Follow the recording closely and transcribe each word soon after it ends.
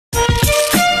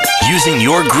using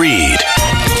your greed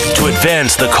to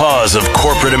advance the cause of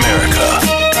corporate America.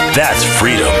 That's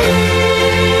freedom.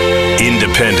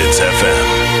 Independence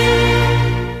FM.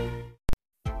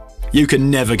 You can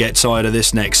never get tired of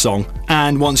this next song,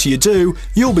 and once you do,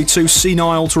 you'll be too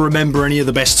senile to remember any of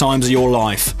the best times of your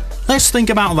life. Let's think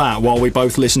about that while we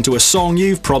both listen to a song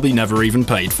you've probably never even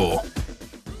paid for.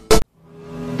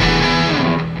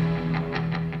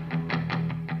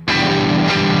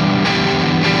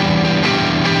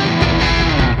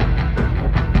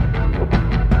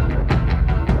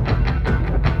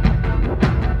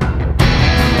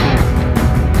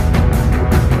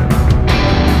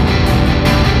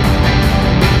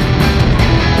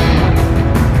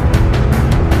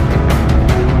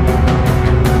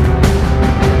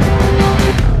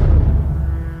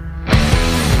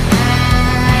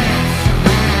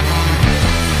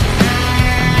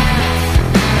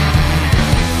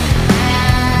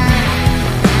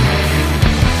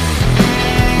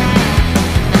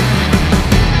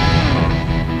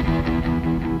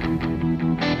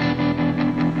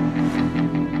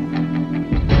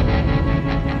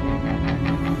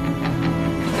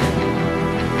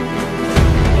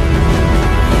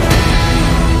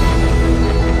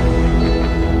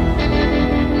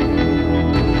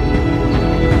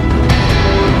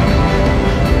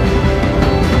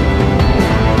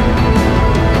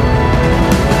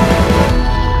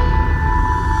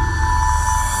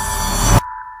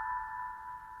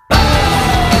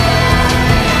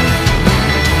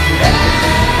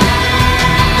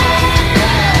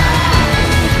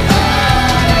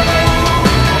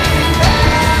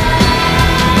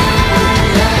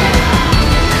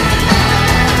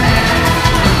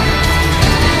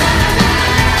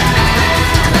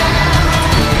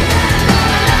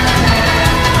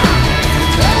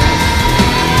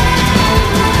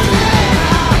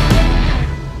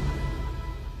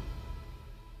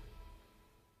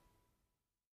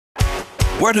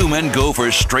 Where do men go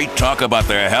for straight talk about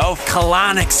their health?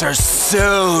 Colonics are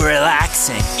so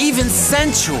relaxing, even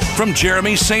sensual. From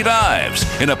Jeremy St. Ives,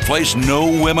 in a place no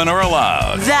women are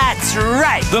allowed. That's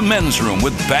right. The Men's Room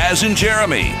with Baz and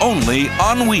Jeremy, only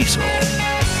on Weasel.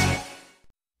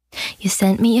 You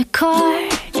sent me a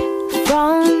card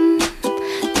from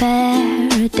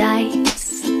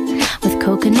paradise with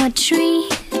coconut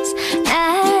trees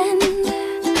and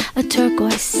a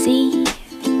turquoise sea.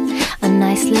 A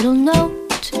nice little note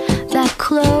that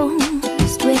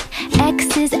closed with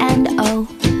X's and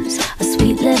O's. A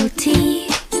sweet little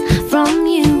tease from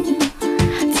you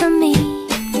to me.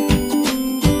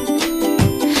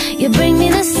 You bring me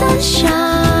the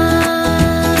sunshine.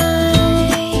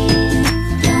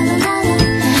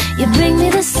 You bring me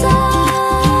the sun.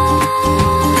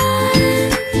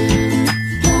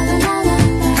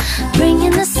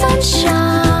 Bringing the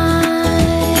sunshine.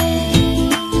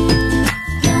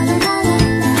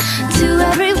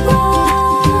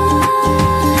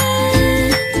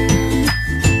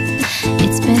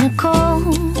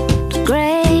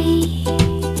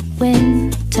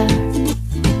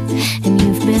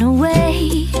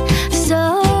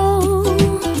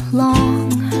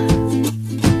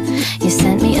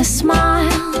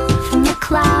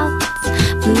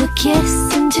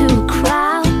 Kiss into a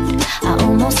crowd. I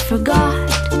almost forgot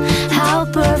how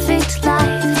perfect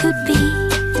life could be.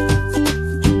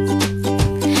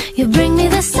 You bring me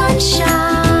the sunshine.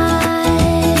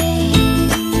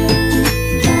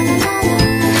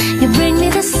 You bring me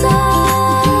the sun.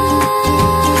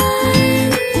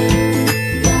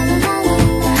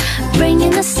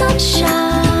 Bringing the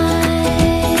sunshine.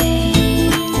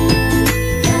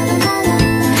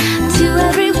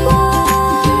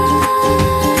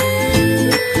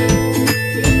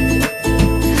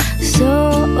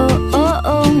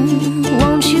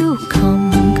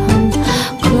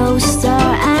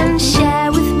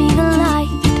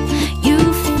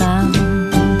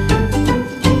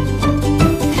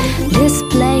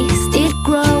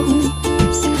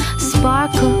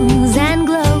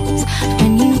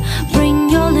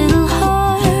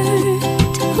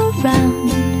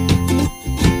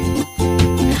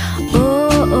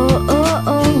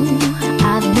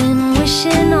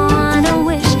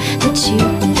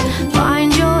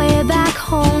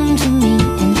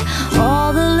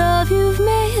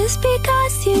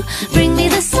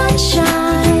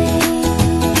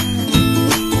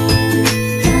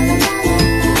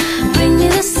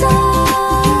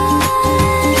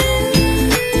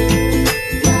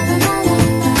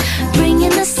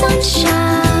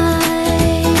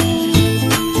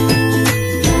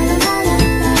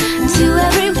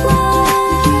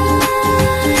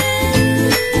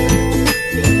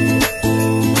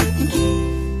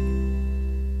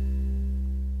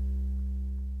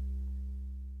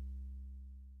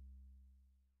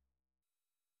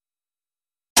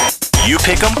 You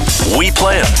pick them, we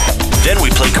play them. Then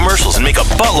we play commercials and make a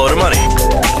buttload of money.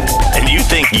 And you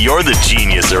think you're the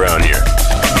genius around here.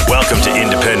 Welcome to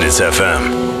Independence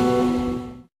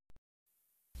FM.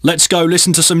 Let's go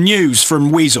listen to some news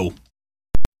from Weasel.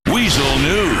 Weasel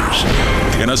News.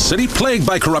 In a city plagued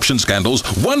by corruption scandals,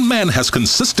 one man has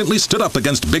consistently stood up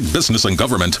against big business and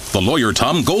government. The lawyer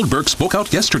Tom Goldberg spoke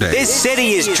out yesterday. This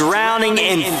city is drowning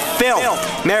in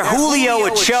filth. Mayor Julio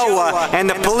Ochoa and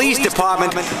the police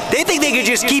department, they think they could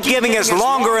just keep giving us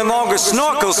longer and longer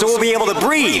snorkels so we'll be able to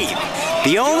breathe.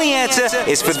 The only answer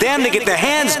is for them to get their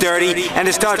hands dirty and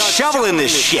to start shoveling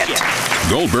this shit.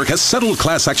 Goldberg has settled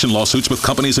class action lawsuits with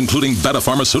companies including Beta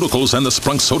Pharmaceuticals and the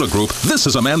Sprunk Soda Group. This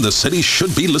is a man the city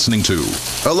should be listening to.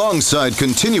 Alongside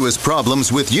continuous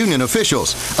problems with union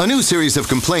officials, a new series of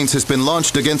complaints has been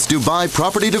launched against Dubai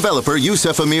property developer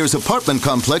Youssef Amir's apartment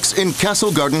complex in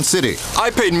Castle Garden City. I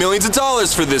paid millions of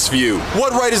dollars for this view.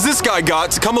 What right has this guy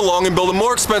got to come along and build a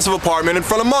more expensive apartment in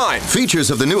front of mine? Features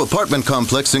of the new apartment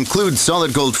complex include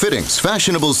solid gold fittings,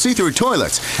 fashionable see-through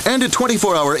toilets, and a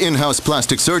 24-hour in-house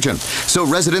plastic surgeon, so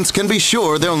residents can be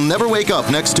sure they'll never wake up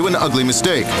next to an ugly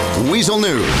mistake. Weasel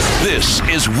News. This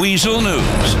is Weasel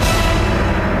News.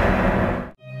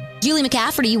 Julie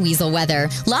McCafferty, Weasel Weather.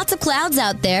 Lots of clouds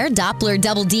out there. Doppler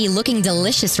Double D looking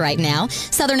delicious right now.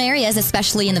 Southern areas,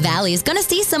 especially in the valleys, gonna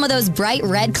see some of those bright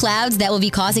red clouds that will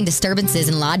be causing disturbances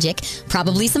in logic.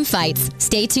 Probably some fights.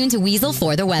 Stay tuned to Weasel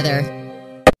for the weather.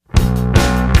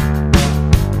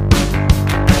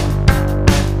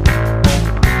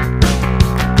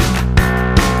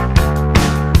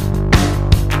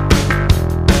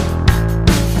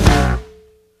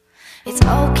 It's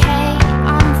okay,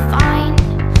 I'm fine.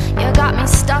 You got me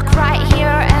stuck right here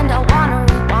and I wanna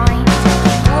rewind.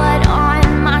 Blood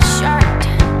on my shirt.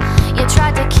 You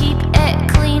tried to keep it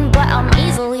clean, but I'm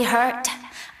easily hurt.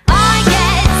 I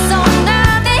get so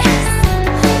nervous.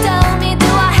 Tell me, do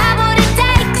I have what it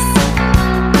takes?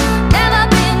 Never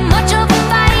been much of a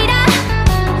fighter.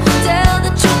 Tell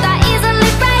the truth, I easily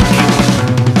break.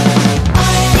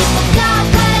 Already forgot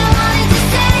what I wanted to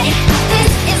say.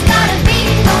 This is gotta be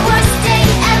the worst day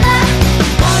ever.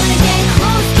 Wanna get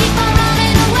close, keep on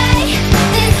running away.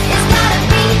 This is gotta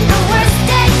be the worst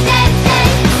day.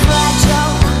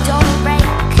 Fragile, don't break.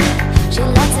 She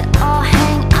lets it all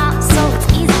hang out, so it's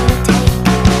easy to take.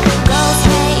 Girl's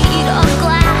made of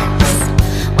glass.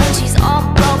 When she's all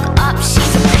broke up,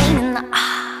 she's a pain in the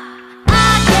I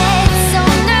get so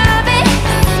nervous.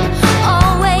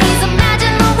 Always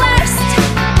imagine the worst.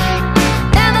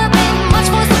 Never been much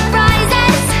for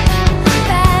surprises.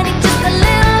 Panic just a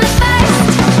little at first.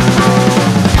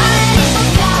 Already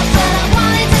forgot what I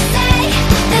wanted to say.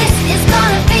 This is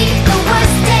gonna be the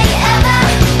worst day ever.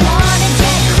 Wanna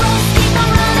get close, keep on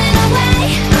running away.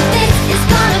 This is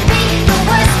gonna be the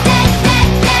worst day.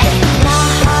 My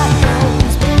heart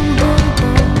goes boom, boom,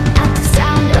 boom at the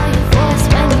sound of your voice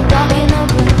when you walk in the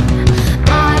room.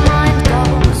 My mind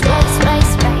goes race,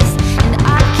 race, race, and I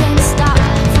can't stop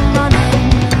from running.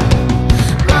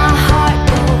 My heart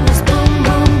goes boom,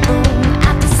 boom, boom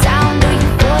at the sound of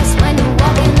your voice when you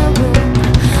walk in the room.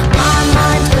 My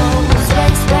mind goes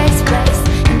race, race, race,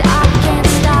 and I can't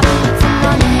stop from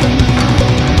running.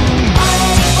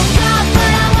 Already forgot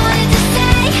what I wanted to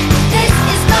say. This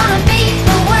is gonna be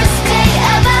the worst day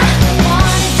ever.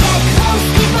 Wanna get close,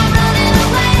 keep on running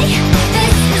away.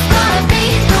 This is gonna be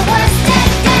the worst day.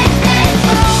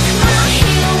 Broke my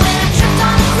heel when I tripped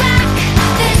on a crack.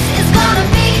 This is gonna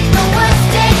be the worst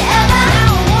day ever.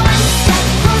 Now one step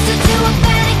closer to a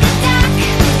panic attack.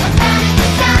 A panic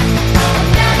attack. A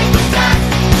panic attack.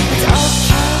 It's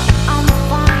okay, I'm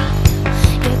fine.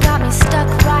 You got me stuck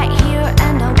right here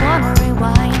and I wanna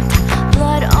rewind.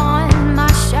 Blood on my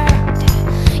shirt.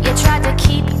 You tried to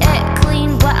keep it clean,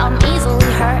 but I'm easily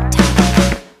hurt.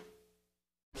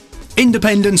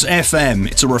 Independence FM.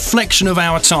 It's a reflection of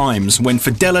our times when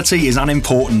fidelity is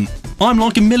unimportant. I'm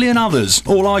like a million others.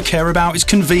 All I care about is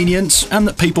convenience and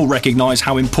that people recognise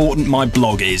how important my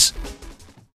blog is.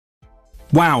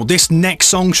 Wow, this next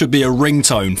song should be a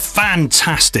ringtone.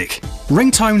 Fantastic.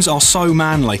 Ringtones are so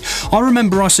manly. I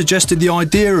remember I suggested the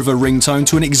idea of a ringtone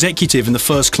to an executive in the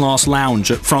first class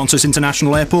lounge at Francis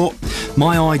International Airport.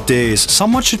 My ideas.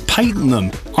 Someone should patent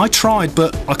them. I tried,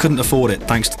 but I couldn't afford it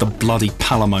thanks to the bloody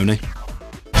palimony.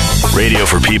 Radio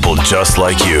for people just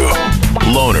like you.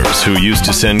 Loners who used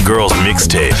to send girls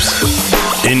mixtapes.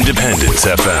 Independence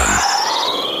FM.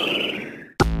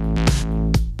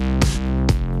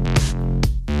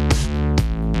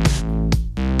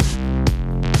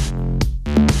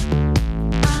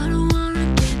 I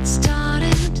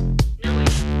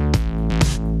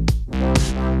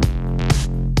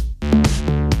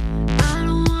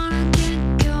don't wanna get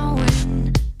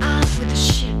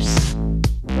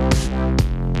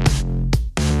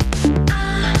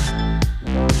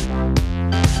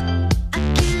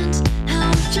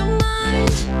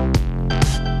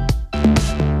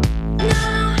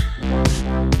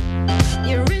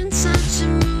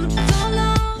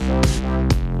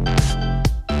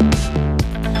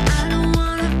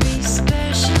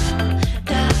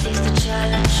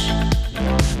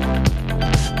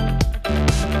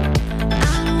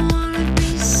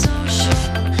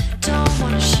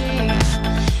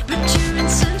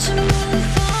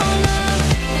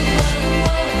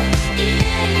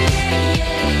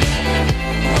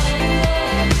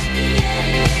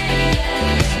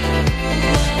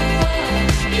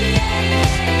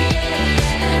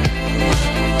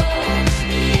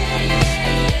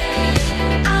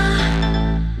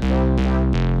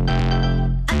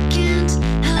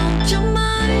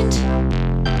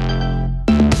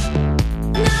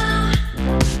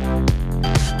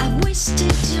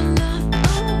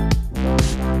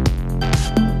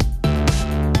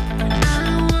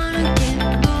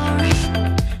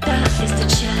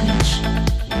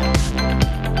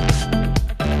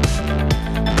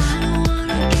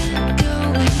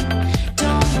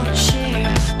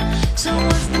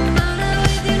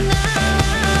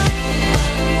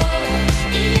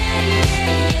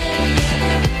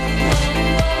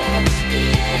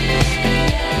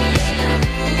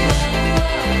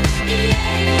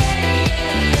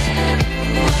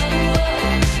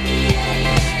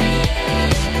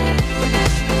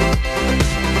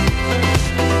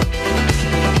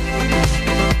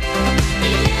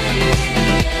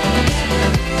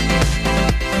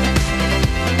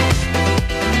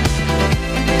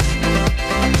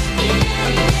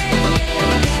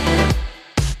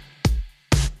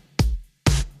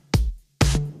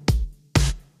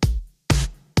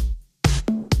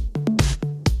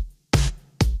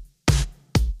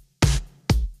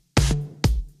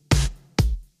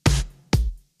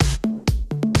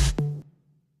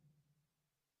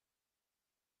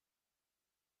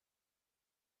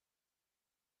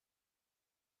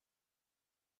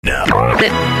Now,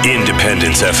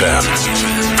 Independence FM.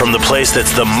 From the place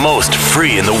that's the most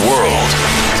free in the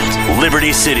world,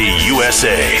 Liberty City,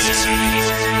 USA.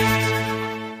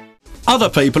 Other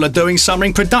people are doing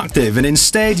something productive, and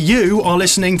instead you are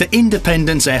listening to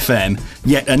Independence FM.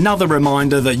 Yet another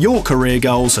reminder that your career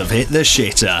goals have hit the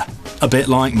shitter. A bit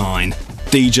like mine.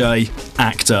 DJ,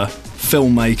 actor,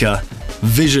 filmmaker,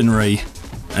 visionary,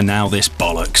 and now this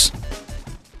bollocks.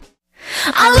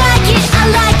 I like it, I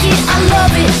like it, I love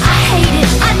it, I hate it,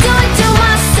 I do it to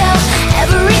myself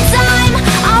every time.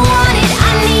 I want it,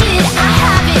 I need it, I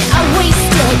have it, I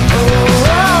waste it.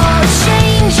 Oh,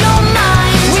 change your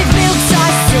mind. We built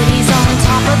our cities on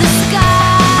top of the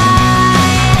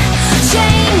sky.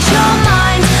 Change your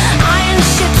mind. Iron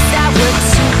ships that were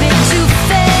too big to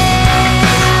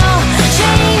fail.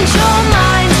 Change your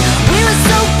mind. We were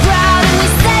so proud and we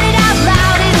said it out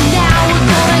loud, and now we're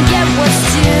gonna get what's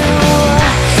due.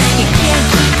 You can't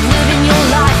keep living your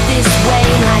life this way,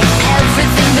 like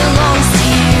everything belongs to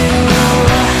you.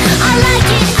 I like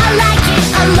it, I like it,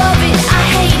 I love it, I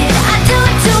hate it, I do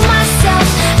it to myself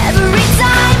every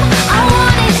time. I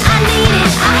want it, I need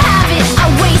it, I have it, I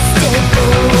waste it.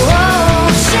 Oh,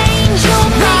 change your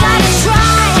mind. We gotta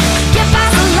try, get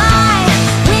past the lie.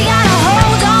 We gotta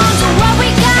hold on to what we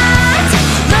got.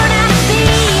 Learn how to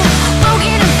be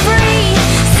broken and free.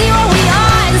 See what we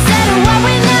are instead of what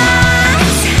we're not.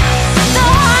 The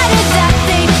harder that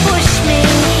they push me,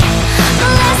 the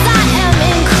less I am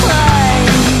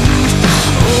inclined.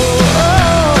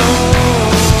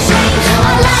 I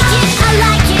like it, I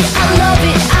like it, I love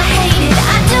it, I hate it, I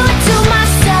do it to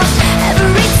myself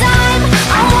every time.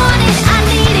 I want it, I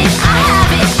need it, I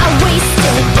have it, I waste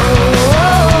it. Oh,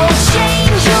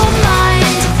 change your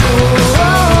mind.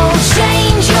 Oh,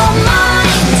 change your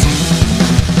mind.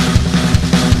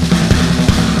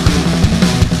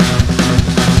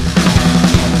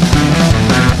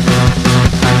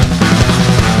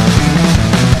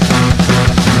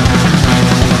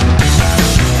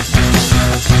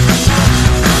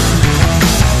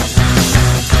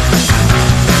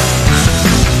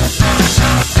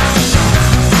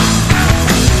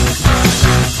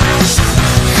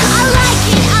 I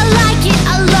like it,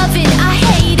 I love it, I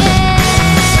hate it. I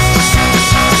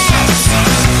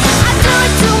do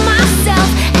it to myself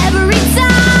every time. I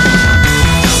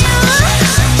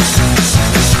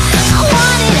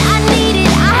want it, I need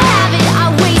it, I have it, I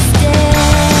waste it.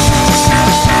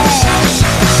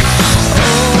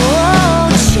 Oh,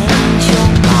 change your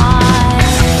mind.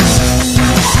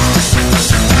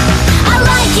 I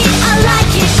like it, I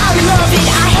like it, I love it, I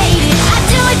hate it, I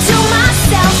do it to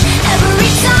myself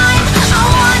every time. I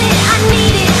want it, I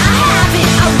need it, I have it,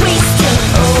 I waste it.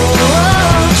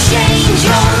 Oh, change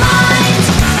your mind.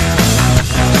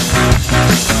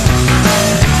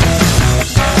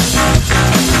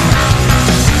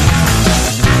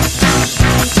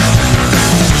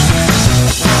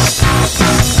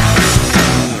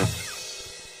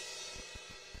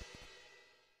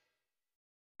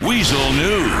 Weasel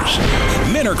News.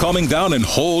 Men are calming down in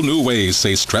whole new ways,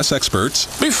 say stress experts.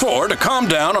 Before, to calm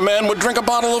down, a man would drink a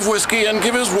bottle of whiskey and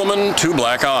give his woman 2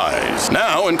 black eyes.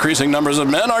 Now, increasing numbers of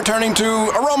men are turning to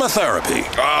aromatherapy.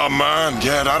 Oh, man,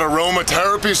 yeah, that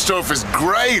aromatherapy stuff is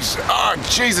great. Oh,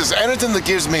 Jesus, anything that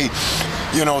gives me,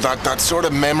 you know, that sort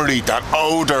of memory, that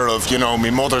odour of, you know,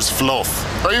 me mother's fluff.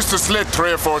 I used to slit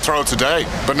 3 or 4 throats a day,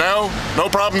 but now, no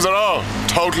problems at all.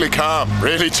 Totally calm,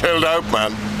 really chilled out,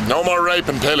 man. No more rape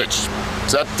and pillage,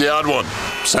 except the odd one.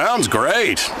 Sounds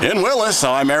great. In Willis,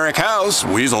 I'm Eric House,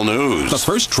 Weasel News. The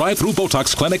first drive-through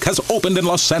Botox clinic has opened in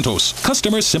Los Santos.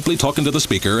 Customers simply talk into the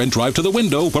speaker and drive to the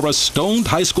window where a stoned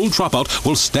high school dropout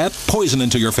will stab poison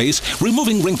into your face,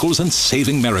 removing wrinkles and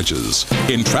saving marriages.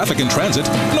 In traffic and transit,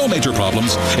 no major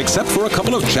problems, except for a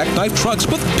couple of jackknife trucks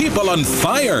with people on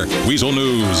fire. Weasel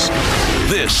News.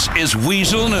 This is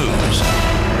Weasel News.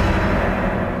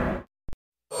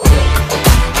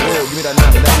 Give me that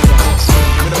now. Give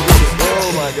me them goodies.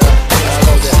 Oh my God. I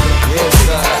love that. Yes,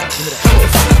 sir. Give me that.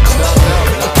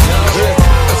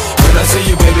 When I see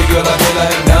you, baby girl, I feel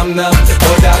like nom. No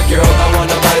doubt, girl, I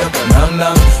wanna bite up a nom.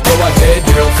 Go ahead,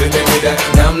 girl, fill me with that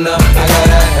nom. I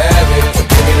gotta have it.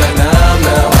 Give me that nom.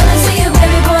 When I see you,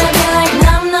 baby boy, I feel like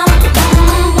nom.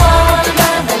 Boy, I wanna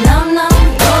bite up a nom.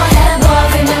 Go ahead, boy,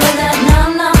 fill me with that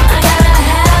nom. I gotta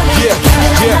have it. Give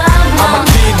me that nom. I'm a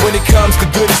kid when it comes to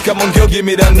goodies. Come on, girl, give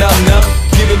me that nom.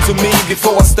 Give it to me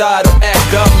before I start to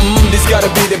act up. This gotta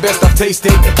be the best I've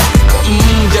tasted.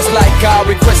 Just like I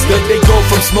requested. They go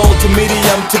from small to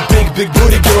medium to big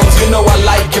booty girls. You know I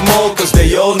like them all cause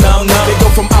they all nom. They go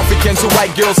from African to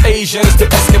white girls, Asians to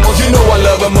Eskimos. You know I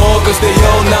love them all cause they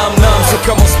all nom. So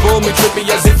come on, spoil me, trip me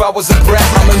as if I was a brat.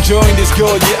 I'm enjoying this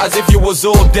girl, yeah, as if you was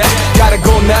all that. Gotta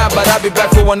go now, but I'll be back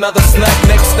for another snack.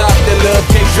 Next stop, the love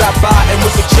cake drop by and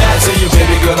with the chat. Say you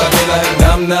baby girl, I be like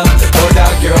nom. No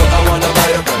doubt, girl, I wanna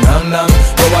bite up a nom.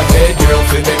 Go ahead, girl,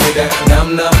 fill me with that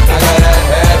nom. I gotta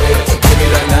have it. Give me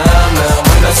that nom.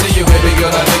 When I see you, baby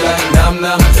girl, I be like nom.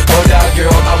 No doubt,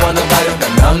 girl, I wanna bite up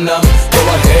that nom. Go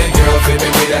ahead, girl, fill me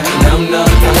with that nom. I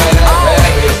gotta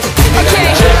have it. Give me that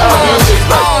nom. Music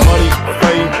like money,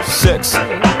 fame, sex,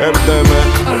 everything, man.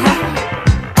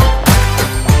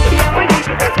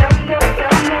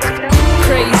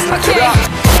 Crazy. Okay. I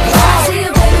see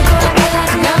you, baby boy, I feel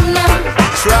like nom.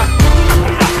 Try.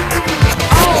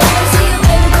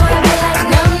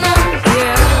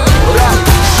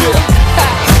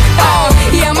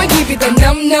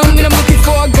 And I'm looking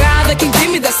for a guy that can give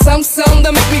me that some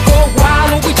that make me go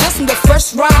wild. When we just in the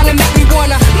first round and make me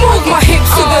wanna move my hips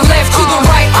to the left, to the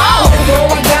right. Oh,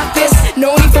 I got this,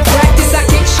 no need for practice. I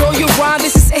can show you around.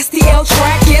 This is STL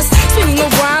track, yes. Swinging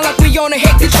around like we on a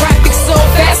hectic traffic so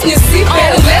fast. And you see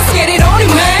better, let's get it on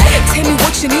it, man. Tell me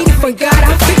what you need, if I got,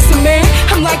 I'll fix it, man.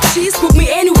 I'm like cheese, put me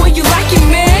anywhere you like it,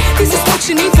 man. This is what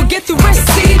you need, forget the rest.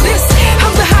 See this,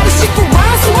 I'm the hottest chick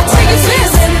around, so I'll tell you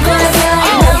this.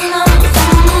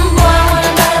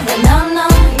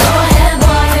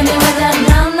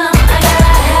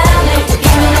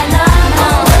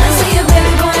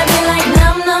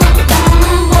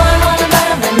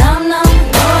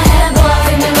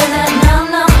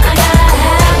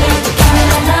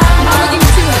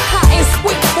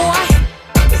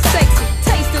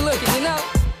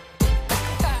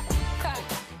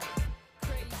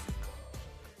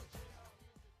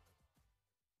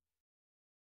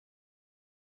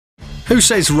 Who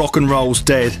says rock and roll's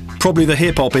dead? Probably the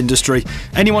hip-hop industry.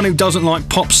 Anyone who doesn't like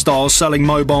pop stars selling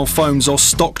mobile phones or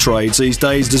stock trades these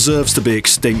days deserves to be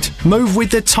extinct. Move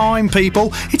with the time,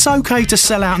 people. It's okay to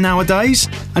sell out nowadays.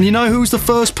 And you know who's the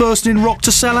first person in rock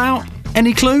to sell out?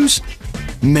 Any clues?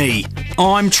 Me.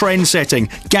 I'm trend-setting.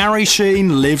 Gary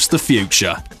Sheen lives the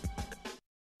future.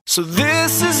 So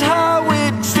this is how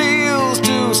it feels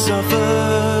to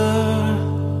suffer.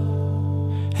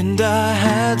 And I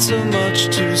had so much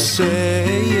to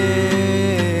say,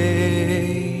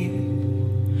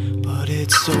 but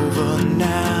it's over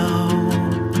now,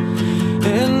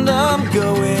 and I'm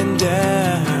going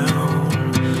down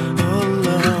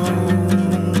alone.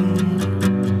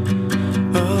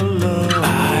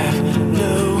 I've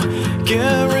no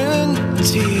guarantees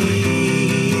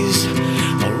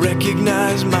I'll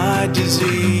recognize my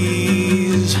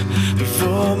disease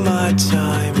before my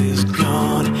time is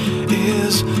gone.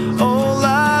 Is all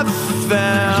I've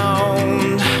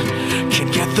found.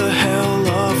 Can't get the hell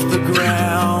off the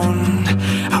ground,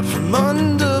 out from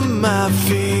under my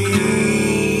feet.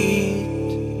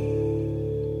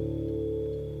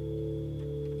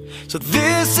 So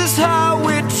this is how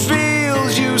it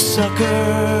feels, you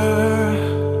sucker.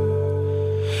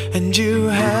 And you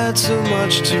had so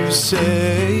much to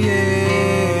say,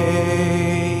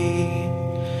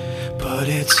 but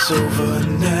it it's over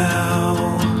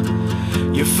now.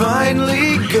 You're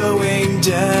finally going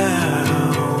down.